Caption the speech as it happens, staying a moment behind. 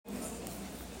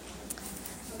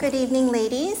Good evening,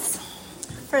 ladies.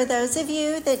 For those of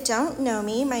you that don't know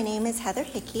me, my name is Heather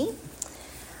Hickey.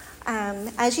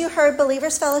 As you heard,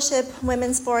 Believers Fellowship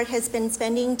Women's Board has been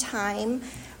spending time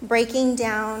breaking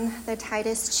down the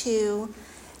Titus 2,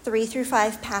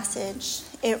 3-5 passage.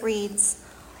 It reads,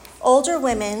 "Older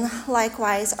women,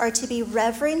 likewise, are to be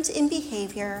reverent in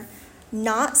behavior,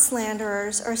 not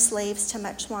slanderers or slaves to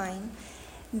much wine.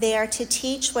 They are to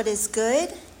teach what is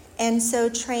good, and so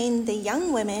train the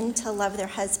young women to love their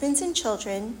husbands and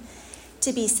children,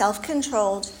 to be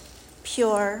self-controlled,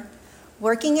 pure,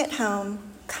 working at home,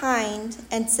 kind,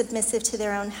 and submissive to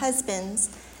their own husbands,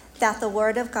 that the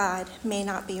word of God may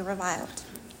not be reviled."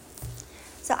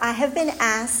 So I have been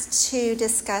asked to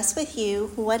discuss with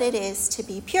you what it is to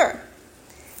be pure.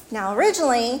 Now,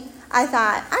 originally, I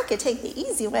thought I could take the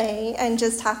easy way and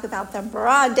just talk about the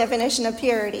broad definition of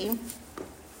purity,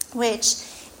 which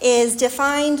is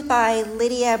defined by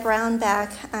Lydia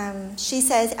Brownback. She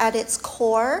says, at its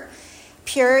core,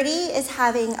 purity is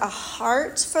having a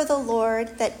heart for the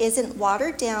Lord that isn't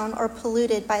watered down or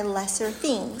polluted by lesser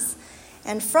things.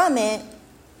 And from it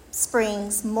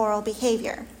springs moral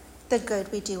behavior, the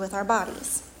good we do with our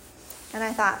bodies. And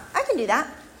I thought, I can do that.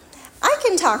 I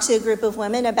can talk to a group of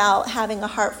women about having a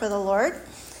heart for the Lord.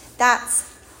 That's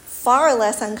far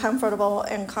less uncomfortable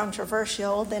and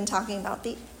controversial than talking about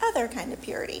the other kind of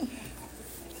purity.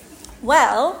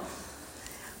 Well,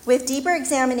 with deeper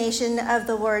examination of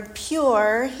the word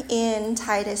pure in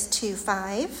Titus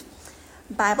 2:5,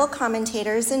 Bible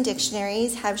commentators and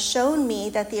dictionaries have shown me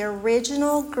that the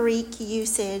original Greek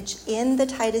usage in the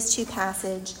Titus 2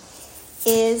 passage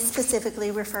is specifically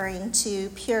referring to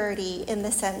purity in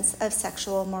the sense of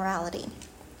sexual morality.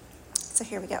 So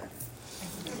here we go.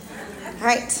 All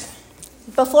right.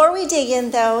 Before we dig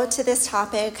in, though, to this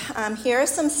topic, here are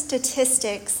some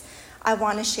statistics I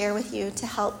want to share with you to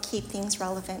help keep things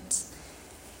relevant.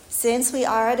 Since we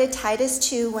are at a Titus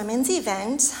 2 women's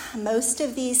event, most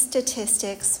of these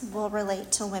statistics will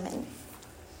relate to women.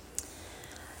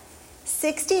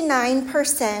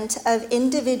 69% of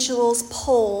individuals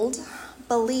polled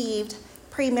believed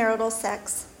premarital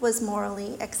sex was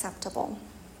morally acceptable.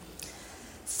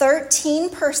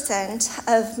 13%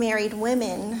 of married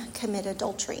women commit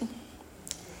adultery.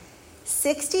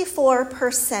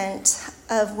 64%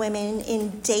 of women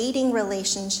in dating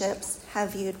relationships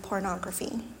have viewed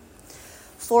pornography.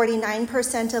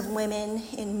 49% of women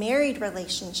in married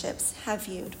relationships have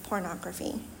viewed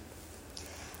pornography.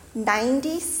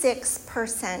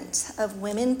 96% of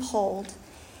women polled,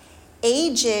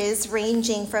 ages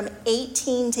ranging from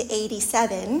 18 to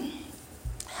 87,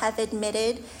 have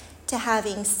admitted to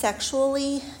having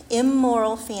sexually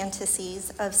immoral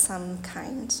fantasies of some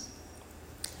kind.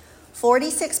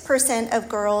 46% of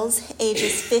girls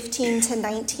ages 15 to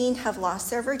 19 have lost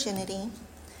their virginity.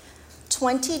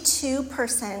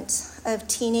 22% of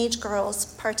teenage girls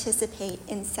participate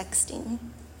in sexting.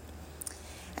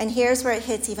 And here's where it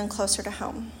hits even closer to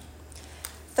home.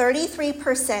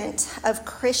 33% of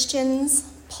Christians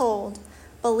polled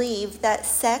believe that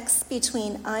sex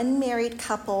between unmarried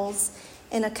couples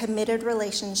in a committed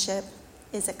relationship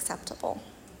is acceptable.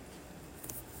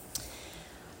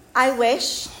 I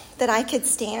wish that I could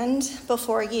stand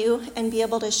before you and be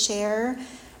able to share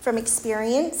from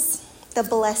experience the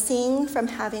blessing from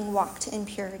having walked in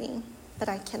purity, but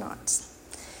I cannot.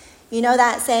 You know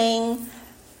that saying,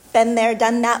 been there,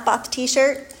 done that, bought the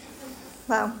t-shirt?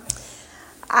 Well,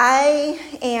 I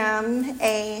am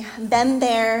a been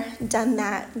there, done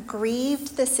that,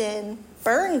 grieved the sin,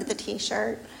 burned the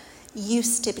t-shirt,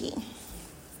 used to be.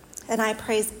 And I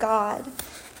praise God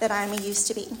that I'm a used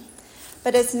to be.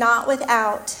 But it's not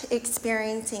without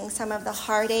experiencing some of the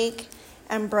heartache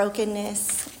and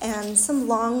brokenness and some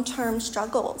long-term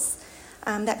struggles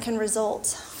that can result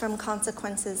from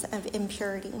consequences of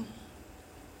impurity.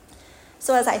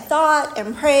 So as I thought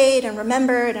and prayed and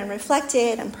remembered and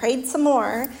reflected and prayed some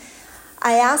more,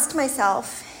 I asked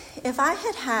myself, if I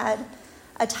had had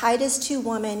a Titus 2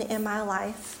 woman in my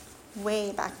life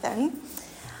way back then,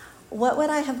 what would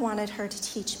I have wanted her to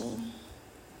teach me?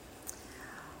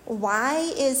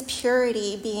 Why is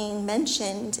purity being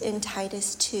mentioned in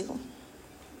Titus 2?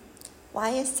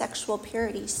 Why is sexual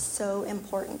purity so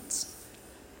important?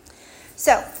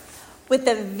 So, with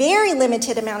the very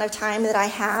limited amount of time that I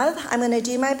have, I'm going to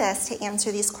do my best to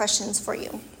answer these questions for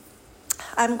you.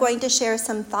 I'm going to share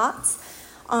some thoughts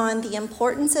on the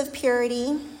importance of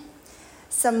purity,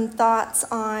 some thoughts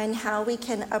on how we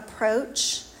can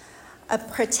approach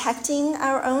protecting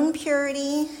our own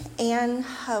purity, and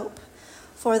hope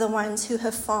for the ones who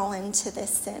have fallen to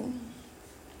this sin.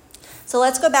 So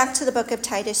let's go back to the book of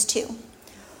Titus 2.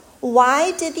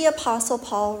 Why did the Apostle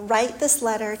Paul write this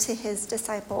letter to his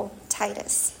disciple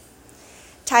Titus?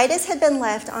 Titus had been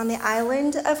left on the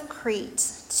island of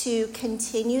Crete to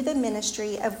continue the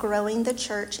ministry of growing the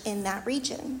church in that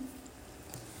region.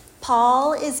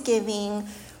 Paul is giving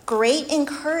great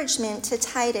encouragement to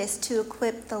Titus to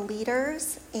equip the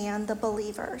leaders and the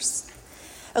believers.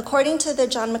 According to the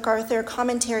John MacArthur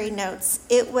commentary notes,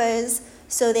 it was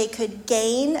so they could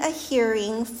gain a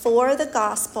hearing for the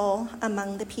gospel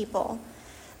among the people.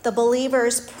 The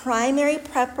believers' primary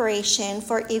preparation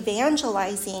for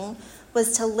evangelizing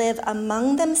was to live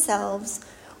among themselves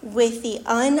with the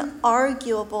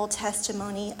unarguable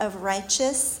testimony of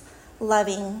righteous,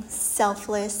 loving,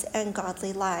 selfless, and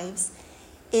godly lives,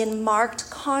 in marked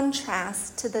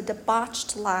contrast to the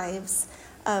debauched lives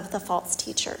of the false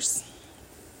teachers.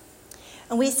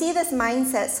 And we see this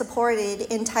mindset supported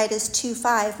in Titus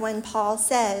 2:5 when Paul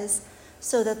says,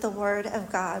 so that the word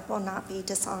of God will not be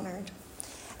dishonored.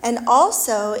 And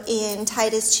also in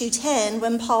Titus 2:10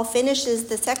 when Paul finishes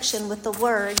the section with the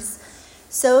words,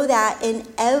 so that in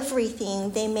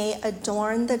everything they may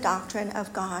adorn the doctrine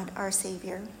of God our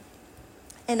Savior.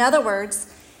 In other words,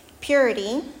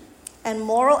 purity and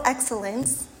moral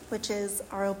excellence, which is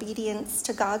our obedience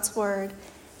to God's word,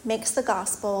 makes the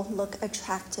gospel look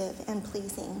attractive and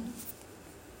pleasing.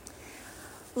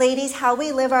 Ladies, how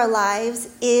we live our lives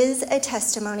is a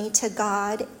testimony to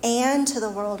God and to the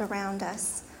world around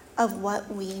us of what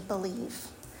we believe.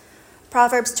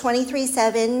 Proverbs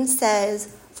 23:7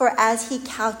 says, for as he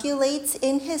calculates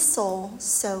in his soul,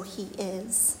 so he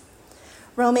is.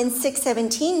 Romans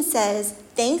 6:17 says,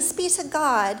 thanks be to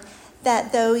God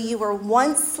that though you were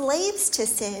once slaves to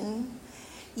sin,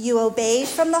 you obeyed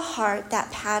from the heart that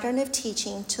pattern of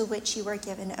teaching to which you were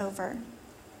given over.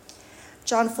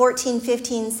 John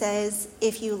 14:15 says,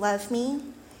 if you love me,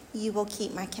 you will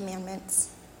keep my commandments.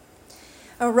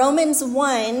 Romans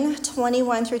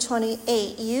 1:21 through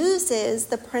 28 uses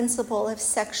the principle of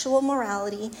sexual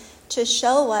morality to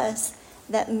show us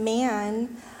that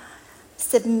man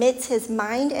submits his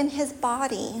mind and his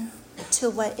body to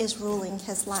what is ruling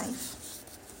his life.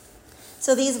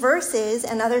 So these verses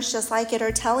and others just like it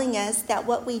are telling us that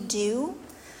what we do,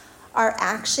 our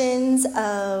actions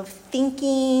of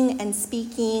thinking and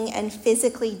speaking and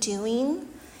physically doing,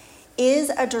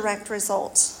 is a direct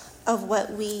result of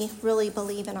what we really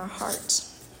believe in our heart.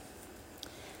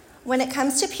 When it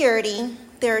comes to purity,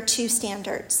 there are two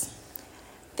standards.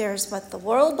 There's what the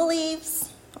world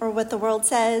believes, or what the world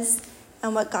says,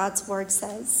 and what God's word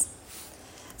says.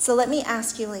 So let me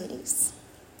ask you, ladies,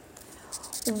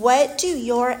 what do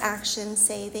your actions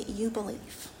say that you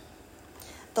believe?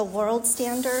 The world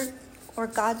standard or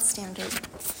God's standard?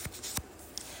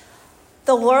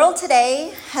 The world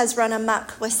today has run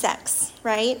amok with sex,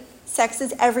 right? Sex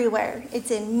is everywhere.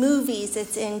 It's in movies,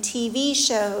 it's in TV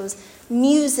shows,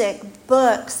 music,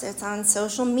 books, it's on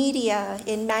social media,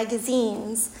 in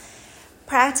magazines.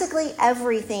 Practically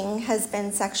everything has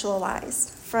been sexualized,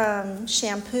 from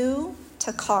shampoo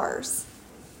to cars,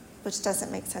 which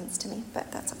doesn't make sense to me, but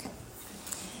that's okay.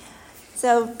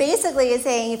 So basically it's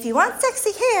saying, if you want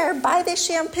sexy hair, buy this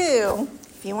shampoo.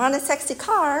 If you want a sexy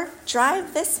car,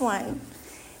 drive this one.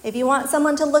 If you want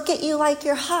someone to look at you like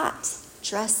you're hot,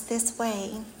 dress this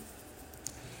way.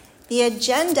 The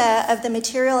agenda of the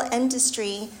material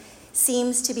industry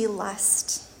seems to be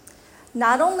lust.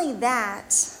 Not only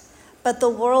that, but the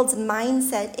world's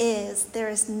mindset is there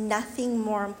is nothing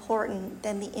more important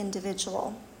than the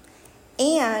individual.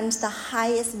 And the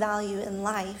highest value in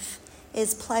life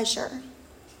is pleasure.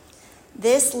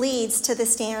 This leads to the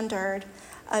standard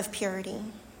of purity.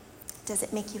 Does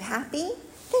it make you happy?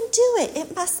 Then do it.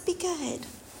 It must be good.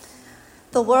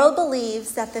 The world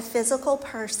believes that the physical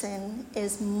person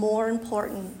is more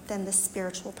important than the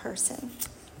spiritual person.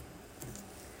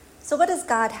 So what does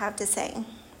God have to say?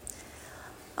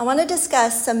 I want to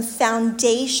discuss some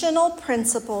foundational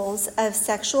principles of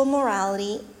sexual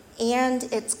morality and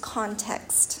its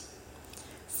context.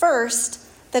 First,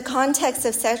 the context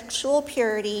of sexual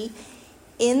purity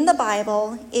in the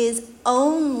Bible is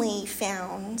only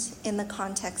found in the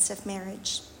context of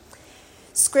marriage.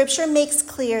 Scripture makes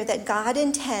clear that God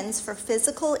intends for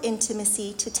physical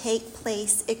intimacy to take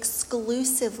place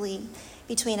exclusively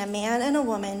between a man and a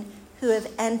woman who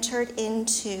have entered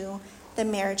into the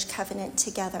marriage covenant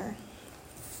together.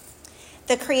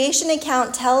 The creation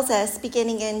account tells us,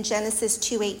 beginning in Genesis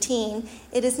 2:18,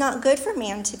 it is not good for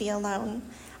man to be alone.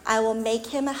 I will make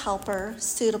him a helper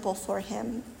suitable for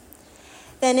him.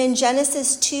 Then in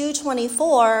Genesis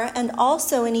 2:24 and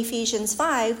also in Ephesians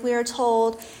 5, we are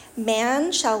told,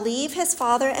 man shall leave his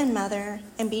father and mother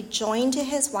and be joined to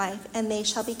his wife, and they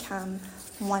shall become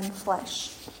one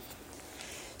flesh.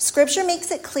 Scripture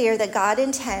makes it clear that God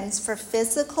intends for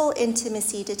physical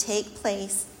intimacy to take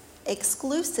place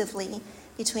exclusively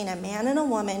between a man and a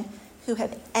woman who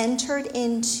have entered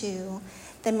into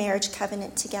the marriage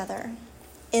covenant together.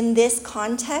 In this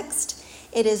context,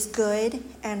 it is good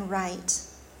and right.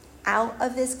 Out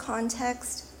of this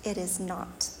context, it is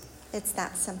not. It's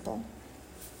that simple.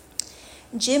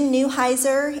 Jim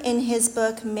Neuheiser, in his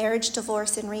book Marriage,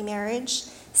 Divorce, and Remarriage,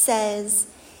 says,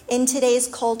 in today's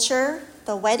culture,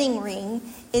 the wedding ring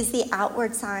is the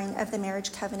outward sign of the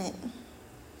marriage covenant.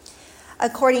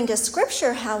 According to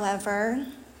Scripture, however,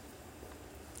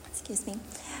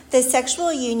 the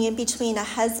sexual union between a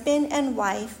husband and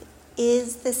wife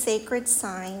is the sacred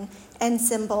sign and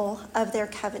symbol of their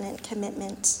covenant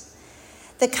commitment.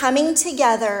 The coming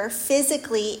together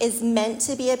physically is meant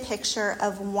to be a picture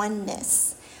of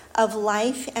oneness, of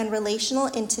life and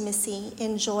relational intimacy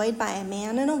enjoyed by a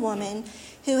man and a woman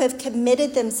who have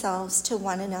committed themselves to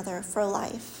one another for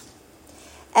life.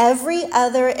 Every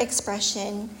other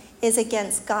expression is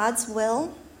against God's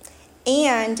will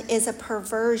and is a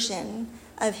perversion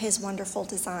of his wonderful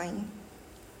design.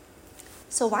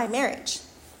 So why marriage?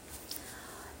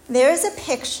 There's a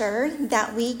picture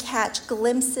that we catch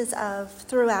glimpses of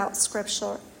throughout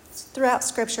Scripture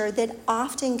that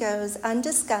often goes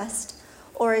undiscussed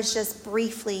or is just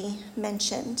briefly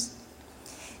mentioned.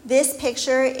 This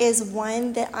picture is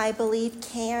one that I believe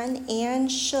can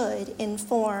and should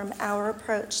inform our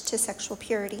approach to sexual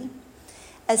purity,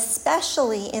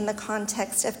 especially in the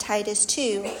context of Titus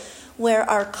 2, where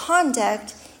our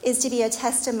conduct is to be a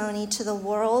testimony to the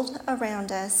world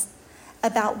around us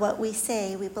about what we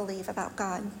say we believe about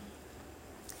God.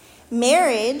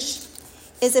 Marriage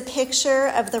is a picture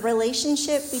of the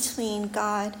relationship between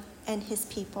God and his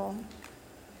people.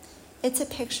 It's a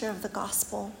picture of the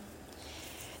gospel.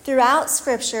 Throughout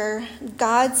Scripture,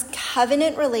 God's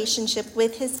covenant relationship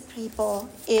with his people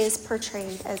is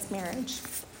portrayed as marriage.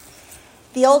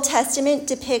 The Old Testament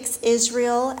depicts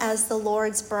Israel as the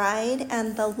Lord's bride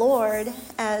and the Lord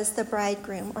as the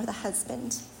bridegroom or the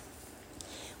husband.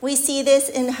 We see this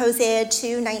in Hosea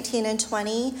 2:19 and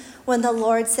 20, when the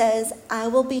Lord says, I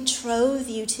will betroth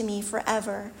you to me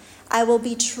forever. I will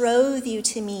betroth you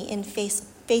to me in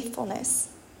faithfulness.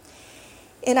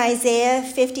 In Isaiah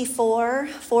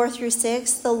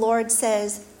 54:4-6, the Lord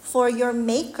says, for your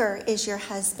maker is your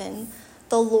husband.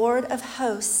 The Lord of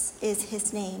hosts is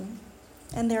his name.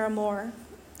 And there are more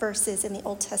verses in the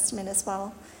Old Testament as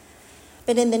well.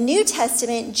 But in the New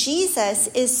Testament, Jesus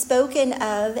is spoken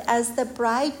of as the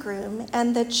bridegroom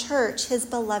and the church his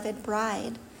beloved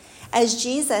bride, as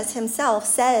Jesus himself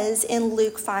says in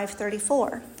Luke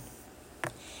 5:34.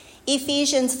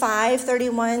 Ephesians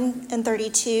 5:31 and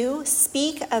 32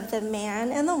 speak of the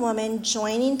man and the woman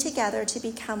joining together to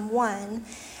become one.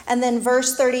 And then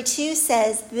verse 32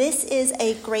 says, this is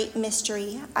a great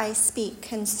mystery I speak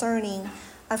concerning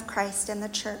of Christ and the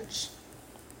church.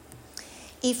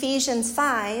 Ephesians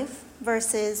 5,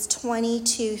 verses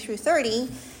 22-30,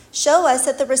 show us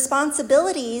that the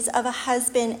responsibilities of a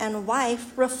husband and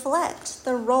wife reflect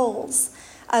the roles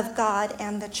of God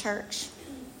and the church.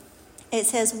 It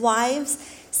says, wives,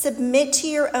 submit to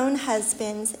your own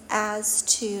husbands as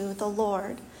to the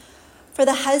Lord. For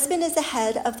the husband is the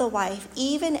head of the wife,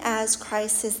 even as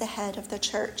Christ is the head of the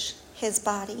church, his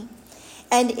body,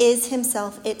 and is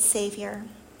himself its Savior.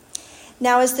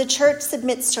 Now, as the church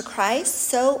submits to Christ,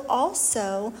 so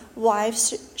also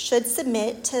wives should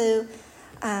submit to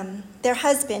their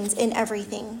husbands in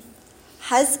everything.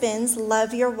 Husbands,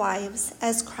 love your wives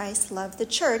as Christ loved the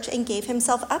church and gave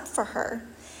himself up for her,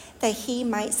 that he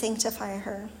might sanctify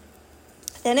her.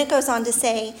 Then it goes on to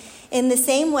say, in the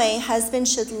same way,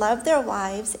 husbands should love their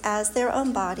wives as their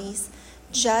own bodies,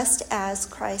 just as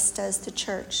Christ does the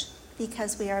church,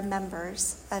 because we are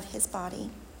members of his body.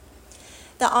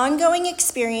 The ongoing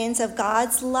experience of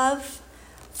God's love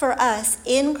for us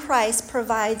in Christ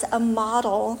provides a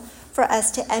model for us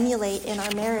to emulate in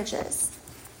our marriages.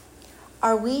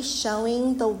 Are we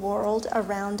showing the world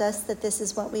around us that this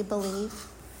is what we believe?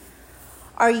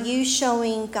 Are you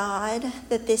showing God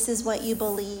that this is what you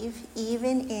believe,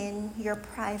 even in your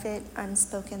private,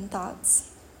 unspoken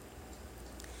thoughts?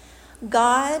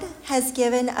 God has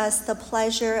given us the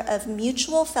pleasure of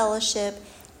mutual fellowship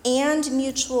and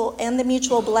the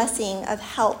mutual blessing of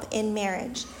help in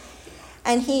marriage.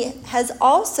 And he has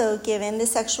also given the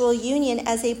sexual union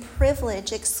as a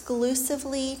privilege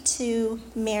exclusively to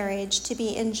marriage to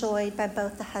be enjoyed by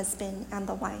both the husband and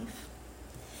the wife.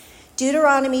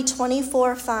 Deuteronomy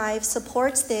 24:5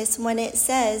 supports this when it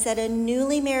says that a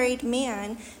newly married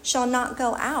man shall not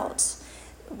go out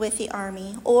with the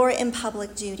army or in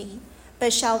public duty,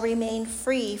 but shall remain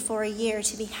free for a year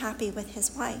to be happy with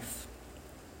his wife.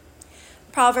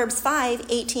 Proverbs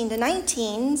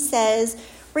 5:18-19 says,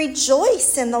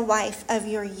 rejoice in the wife of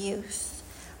your youth.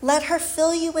 Let her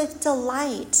fill you with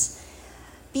delight.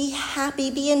 Be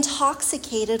happy, be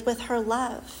intoxicated with her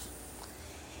love.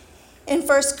 In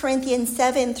 1 Corinthians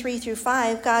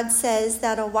 7:3-5, God says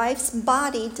that a wife's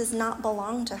body does not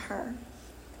belong to her,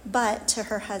 but to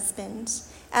her husband.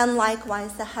 And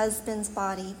likewise, the husband's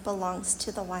body belongs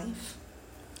to the wife.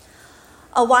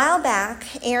 A while back,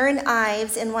 Aaron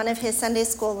Ives, in one of his Sunday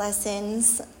school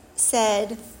lessons,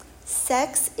 said,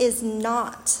 sex is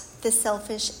not the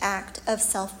selfish act of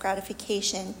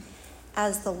self-gratification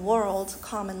as the world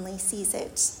commonly sees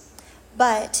it,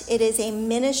 but it is a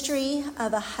ministry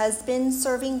of a husband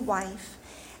serving wife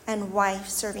and wife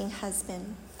serving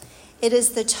husband. It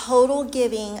is the total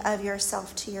giving of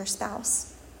yourself to your spouse.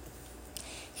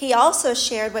 He also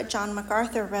shared what John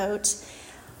MacArthur wrote.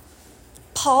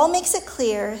 Paul makes it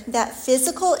clear that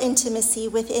physical intimacy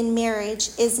within marriage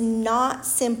is not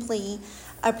simply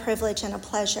a privilege and a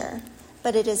pleasure,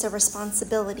 but it is a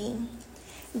responsibility.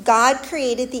 God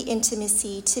created the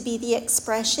intimacy to be the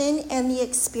expression and the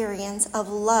experience of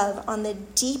love on the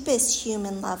deepest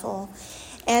human level,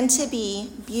 and to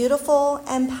be beautiful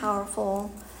and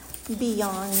powerful between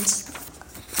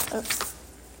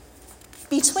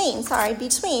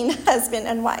husband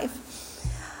and wife.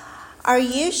 Are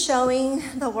you showing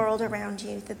the world around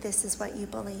you that this is what you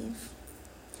believe?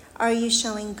 Are you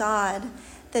showing God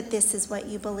that this is what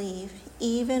you believe,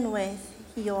 even with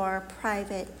your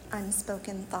private,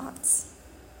 unspoken thoughts?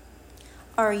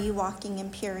 Are you walking in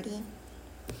purity?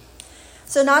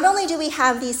 So not only do we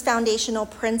have these foundational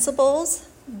principles,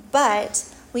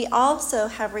 but we also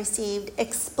have received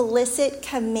explicit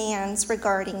commands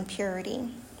regarding purity.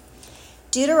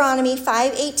 Deuteronomy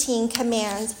 5:18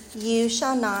 commands, you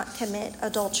shall not commit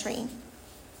adultery.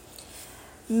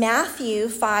 Matthew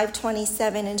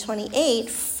 5:27-28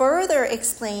 further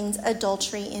explains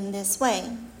adultery in this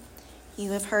way.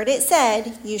 You have heard it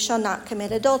said, you shall not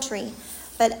commit adultery.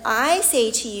 But I say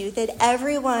to you that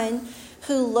everyone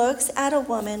who looks at a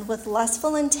woman with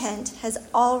lustful intent has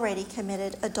already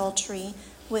committed adultery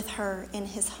with her in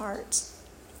his heart.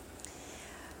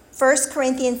 1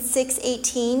 Corinthians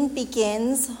 6:18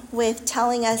 begins with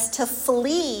telling us to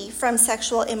flee from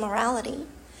sexual immorality.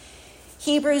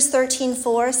 Hebrews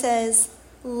 13:4 says,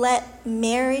 let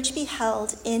marriage be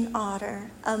held in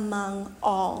honor among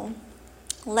all.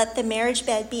 Let the marriage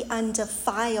bed be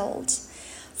undefiled,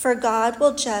 for God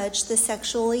will judge the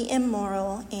sexually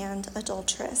immoral and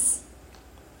adulterous.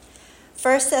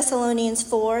 1 Thessalonians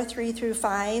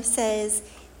 4:3-5 says,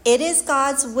 it is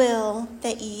God's will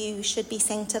that you should be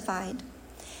sanctified,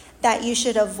 that you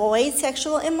should avoid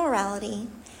sexual immorality,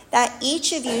 that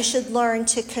each of you should learn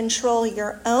to control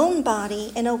your own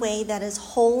body in a way that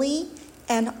is holy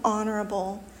and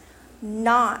honorable,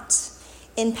 not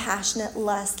in passionate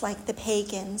lust like the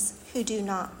pagans who do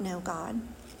not know God.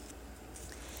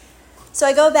 So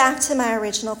I go back to my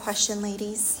original question,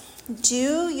 ladies.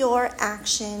 Do your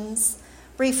actions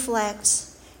reflect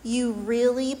you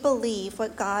really believe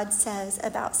what God says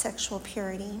about sexual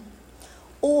purity,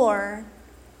 or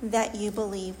that you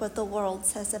believe what the world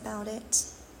says about it?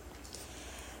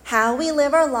 How we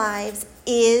live our lives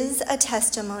is a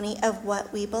testimony of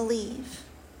what we believe.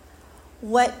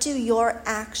 What do your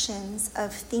actions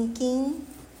of thinking,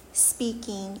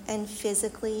 speaking, and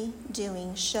physically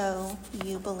doing show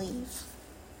you believe?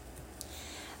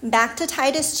 Back to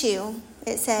Titus 2,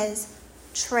 it says,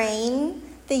 train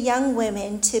the young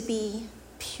women to be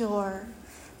pure,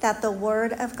 that the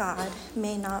word of God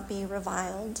may not be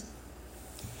reviled.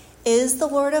 Is the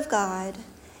word of God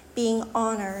being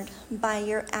honored by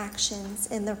your actions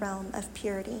in the realm of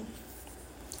purity?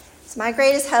 So my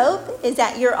greatest hope is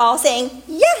that you're all saying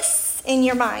yes in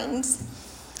your minds.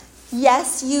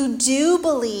 Yes, you do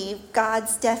believe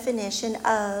God's definition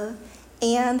of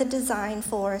and the design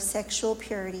for sexual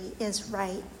purity is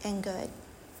right and good.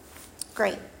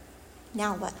 Great.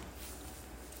 Now what?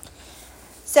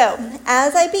 So,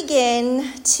 as I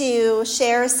begin to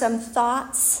share some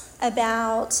thoughts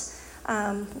about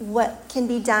what can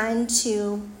be done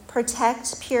to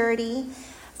protect purity,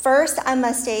 first I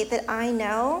must state that I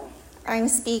know I'm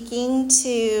speaking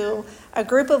to a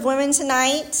group of women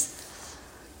tonight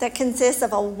that consists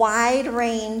of a wide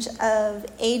range of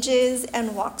ages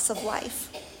and walks of life.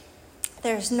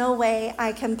 There's no way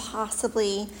I can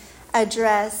possibly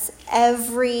address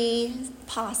every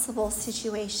possible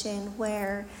situation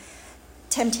where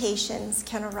temptations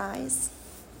can arise.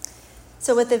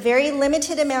 So with the very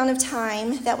limited amount of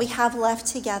time that we have left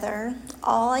together,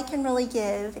 all I can really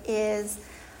give is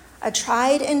a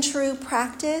tried and true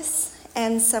practice,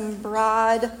 and some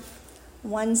broad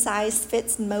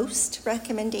one-size-fits-most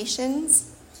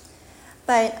recommendations.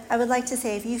 But I would like to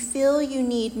say, if you feel you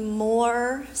need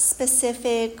more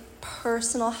specific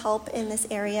personal help in this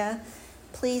area,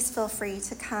 please feel free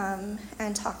to come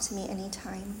and talk to me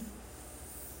anytime.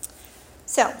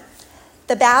 So,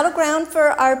 the battleground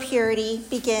for our purity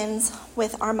begins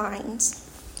with our minds.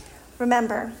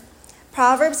 Remember,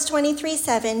 Proverbs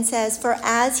 23:7 says, "For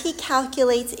as he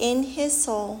calculates in his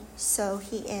soul, so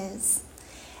he is."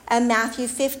 And Matthew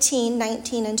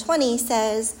 15:19 and 20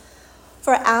 says,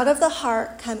 "For out of the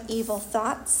heart come evil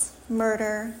thoughts,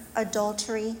 murder,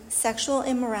 adultery, sexual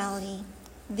immorality.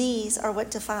 These are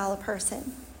what defile a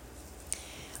person."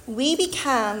 We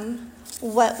become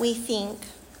what we think,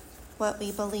 what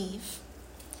we believe.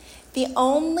 The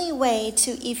only way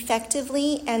to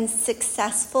effectively and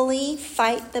successfully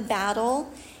fight the battle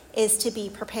is to be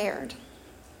prepared.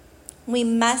 We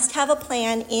must have a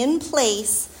plan in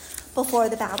place before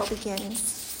the battle begins.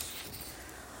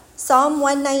 Psalm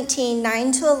 119,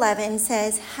 9-11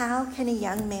 says, "How can a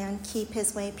young man keep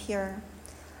his way pure?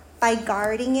 By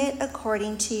guarding it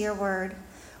according to your word.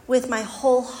 With my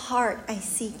whole heart I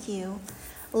seek you.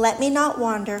 Let me not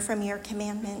wander from your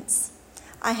commandments.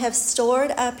 I have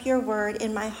stored up your word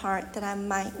in my heart that I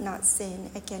might not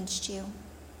sin against you."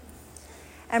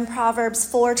 And Proverbs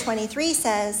 4:23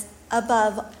 says,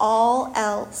 "Above all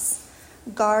else,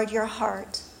 guard your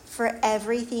heart, for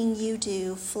everything you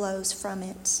do flows from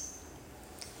it."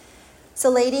 So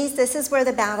ladies, this is where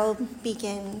the battle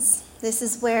begins. This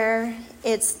is where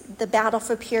it's the battle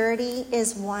for purity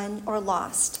is won or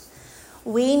lost.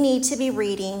 We need to be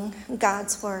reading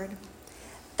God's word.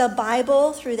 The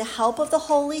Bible, through the help of the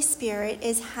Holy Spirit,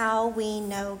 is how we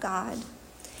know God.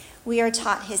 We are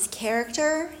taught his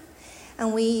character,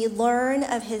 and we learn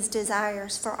of his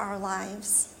desires for our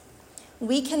lives.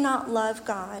 We cannot love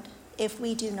God if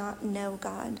we do not know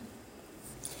God.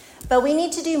 But we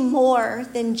need to do more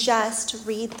than just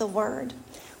read the word.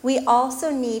 We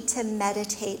also need to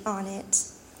meditate on it.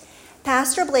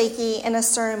 Pastor Blakey, in a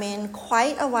sermon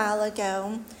quite a while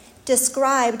ago,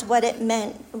 described what it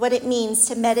means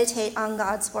to meditate on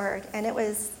God's word, and it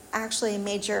was actually a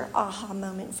major aha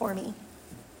moment for me.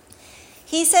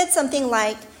 He said something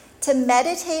like, to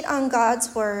meditate on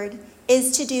God's word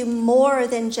is to do more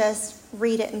than just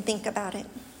read it and think about it.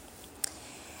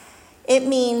 It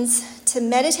means to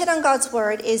meditate on God's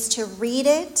word is to read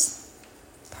it,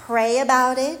 pray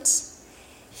about it,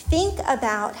 think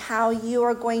about how you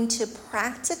are going to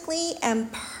practically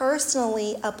and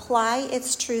personally apply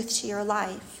its truth to your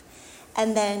life,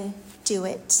 and then do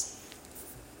it.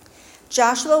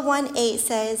 Joshua 1:8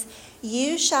 says,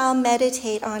 "You shall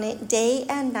meditate on it day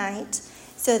and night,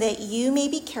 so that you may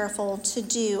be careful to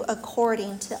do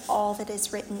according to all that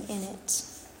is written in it."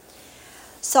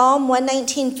 Psalm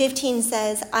 119:15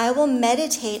 says, "I will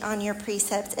meditate on your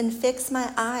precepts and fix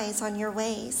my eyes on your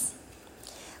ways."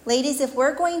 Ladies, if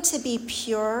we're going to be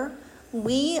pure,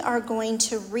 we are going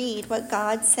to read what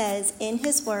God says in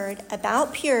his word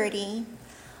about purity,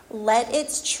 let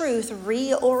its truth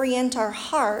reorient our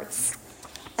hearts,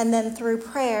 and then through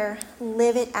prayer,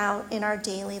 live it out in our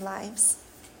daily lives.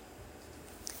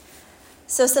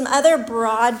 So some other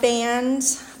broadband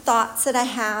thoughts that I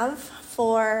have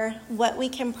for what we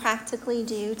can practically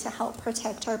do to help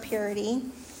protect our purity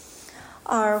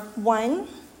are: 1,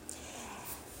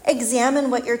 examine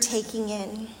what you're taking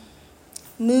in.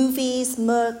 Movies,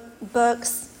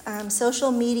 books,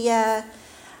 social media,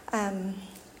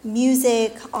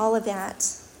 music, all of that.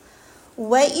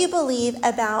 What you believe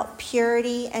about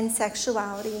purity and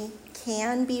sexuality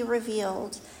can be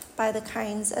revealed by the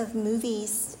kinds of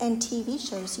movies and TV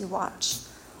shows you watch,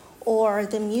 or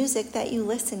the music that you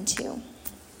listen to.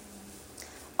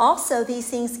 Also, these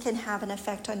things can have an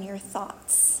effect on your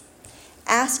thoughts.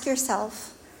 Ask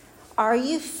yourself, are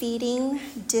you feeding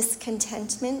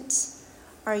discontentment?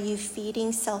 Are you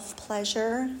feeding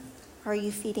self-pleasure? Are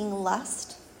you feeding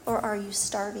lust? Or are you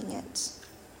starving it?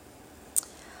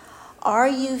 Are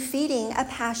you feeding a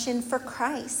passion for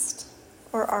Christ?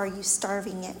 Or are you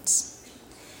starving it?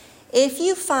 If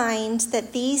you find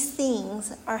that these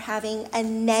things are having a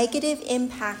negative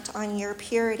impact on your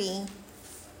purity,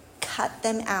 cut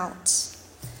them out.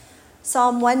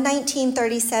 Psalm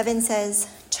 119:37 says,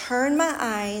 "Turn my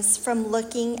eyes from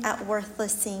looking at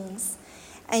worthless things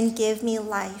and give me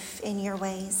life in your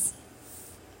ways."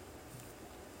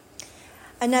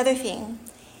 Another thing,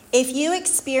 if you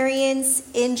experience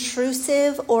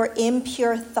intrusive or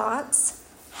impure thoughts,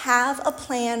 have a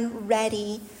plan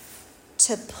ready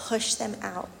to push them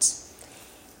out.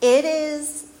 It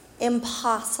is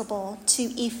impossible to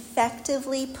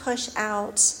effectively push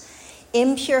out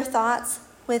impure thoughts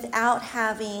without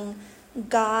having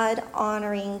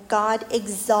God-honoring,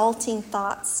 God-exalting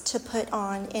thoughts to put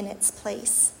on in its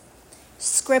place.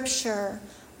 Scripture,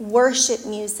 worship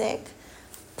music,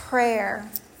 prayer,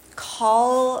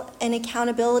 call an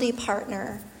accountability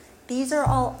partner. These are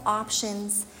all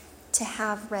options to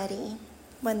have ready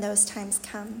when those times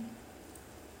come.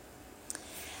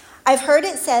 I've heard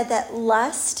it said that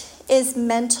lust is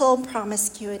mental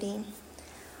promiscuity.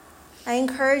 I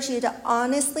encourage you to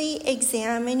honestly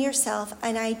examine yourself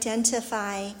and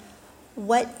identify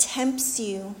what tempts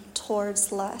you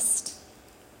towards lust.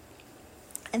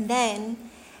 And then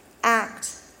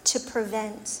act to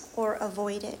prevent or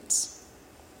avoid it.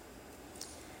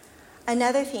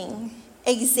 Another thing,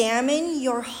 examine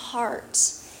your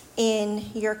heart in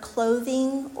your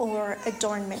clothing or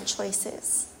adornment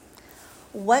choices.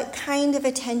 What kind of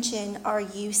attention are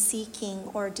you seeking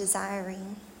or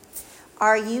desiring?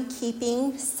 Are you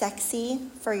keeping sexy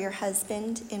for your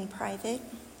husband in private?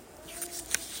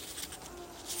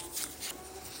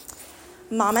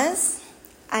 Mamas,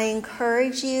 I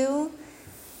encourage you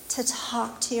to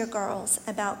talk to your girls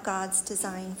about God's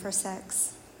design for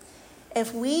sex.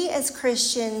 If we as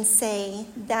Christians say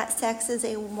that sex is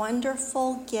a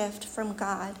wonderful gift from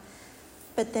God,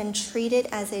 but then treat it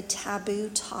as a taboo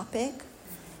topic,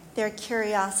 their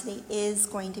curiosity is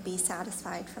going to be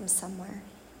satisfied from somewhere.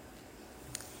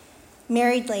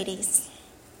 Married ladies,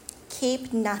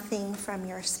 keep nothing from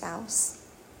your spouse.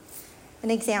 An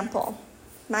example,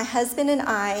 my husband and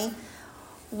I,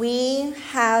 we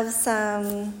have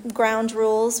some ground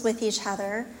rules with each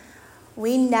other.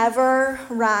 We never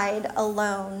ride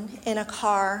alone in a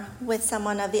car with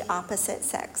someone of the opposite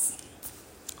sex.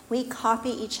 We copy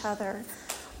each other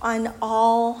on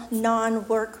all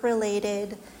non-work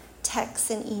related texts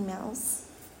and emails.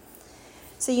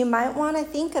 So you might want to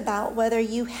think about whether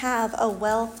you have a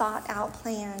well thought out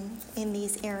plan in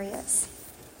these areas.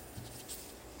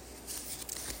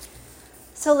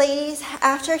 So ladies,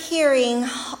 after hearing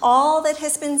all that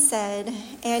has been said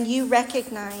and you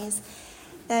recognize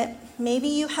that maybe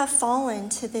you have fallen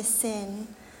to this sin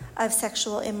of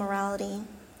sexual immorality,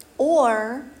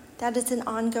 or that is an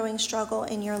ongoing struggle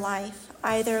in your life,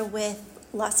 either with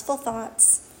lustful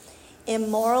thoughts,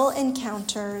 immoral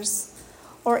encounters,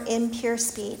 or impure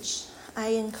speech, I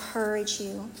encourage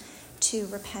you to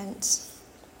repent.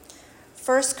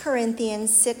 1 Corinthians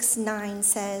 6:9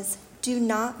 says, "Do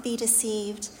not be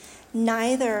deceived,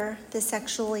 neither the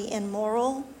sexually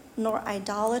immoral, nor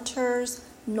idolaters,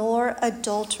 nor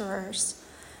adulterers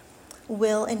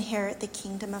will inherit the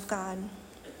kingdom of God."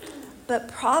 But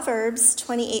Proverbs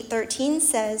 28:13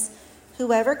 says,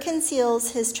 "Whoever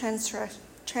conceals his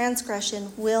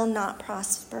transgression will not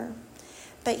prosper,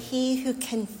 but he who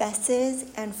confesses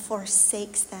and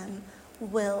forsakes them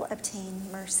will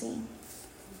obtain mercy."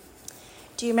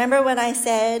 Do you remember when I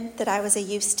said that I was a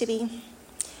used to be?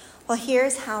 Well,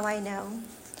 here's how I know.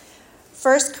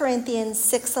 1 Corinthians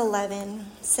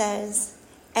 6:11 says,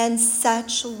 "And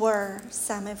such were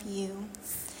some of you,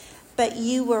 but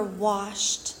you were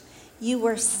washed, you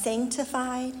were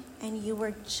sanctified, and you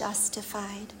were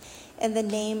justified in the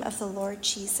name of the Lord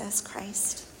Jesus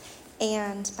Christ,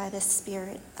 and by the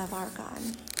Spirit of our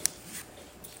God."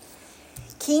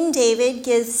 King David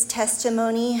gives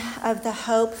testimony of the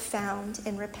hope found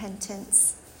in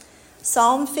repentance.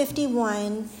 Psalm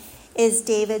 51 is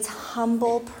David's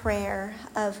humble prayer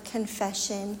of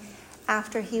confession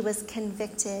after he was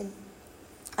convicted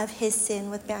of his sin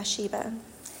with Bathsheba.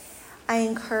 I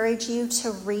encourage you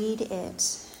to read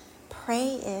it,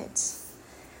 pray it,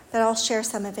 but I'll share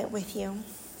some of it with you.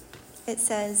 It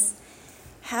says,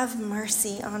 "Have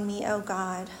mercy on me, O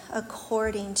God,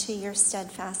 according to your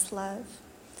steadfast love."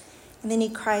 And then he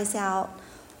cries out,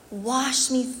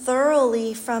 "Wash me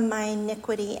thoroughly from my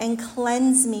iniquity and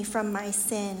cleanse me from my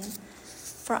sin.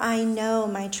 For I know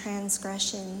my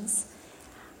transgressions.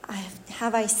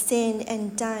 Have I sinned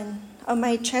and done? Oh,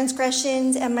 my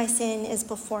transgressions and my sin is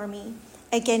before me.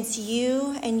 Against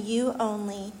you and you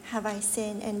only have I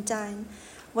sinned and done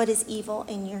what is evil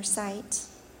in your sight."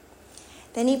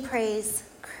 Then he prays,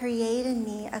 "Create in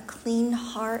me a clean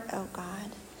heart, O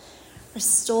God.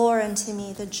 Restore unto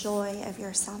me the joy of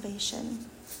your salvation."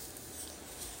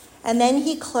 And then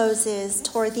he closes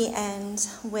toward the end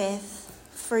with,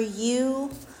 "For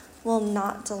you will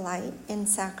not delight in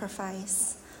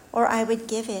sacrifice, or I would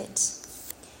give it.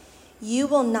 You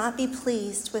will not be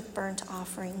pleased with burnt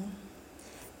offering.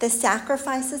 The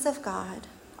sacrifices of God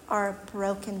are a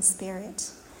broken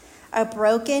spirit. A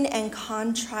broken and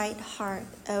contrite heart,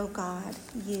 O God,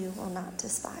 you will not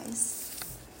despise."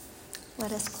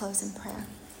 Let us close in prayer.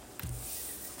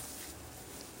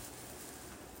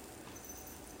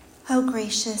 Oh,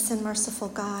 gracious and merciful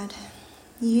God,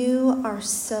 you are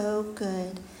so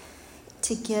good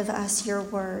to give us your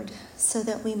word so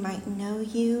that we might know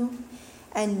you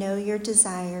and know your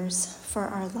desires for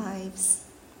our lives.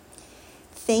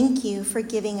 Thank you for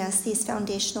giving us these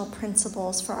foundational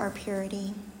principles for our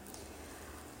purity.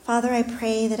 Father, I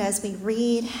pray that as we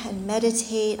read and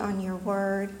meditate on your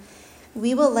word,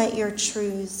 we will let your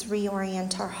truths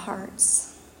reorient our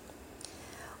hearts.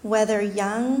 Whether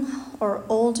young or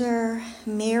older,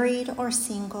 married or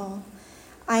single,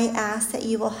 I ask that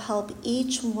you will help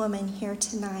each woman here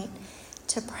tonight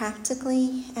to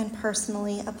practically and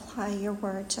personally apply your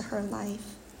word to her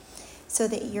life so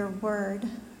that your word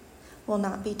will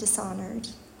not be dishonored.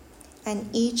 And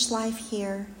each life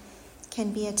here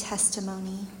can be a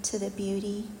testimony to the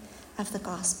beauty of the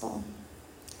gospel.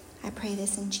 I pray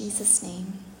this in Jesus'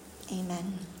 name.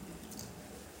 Amen.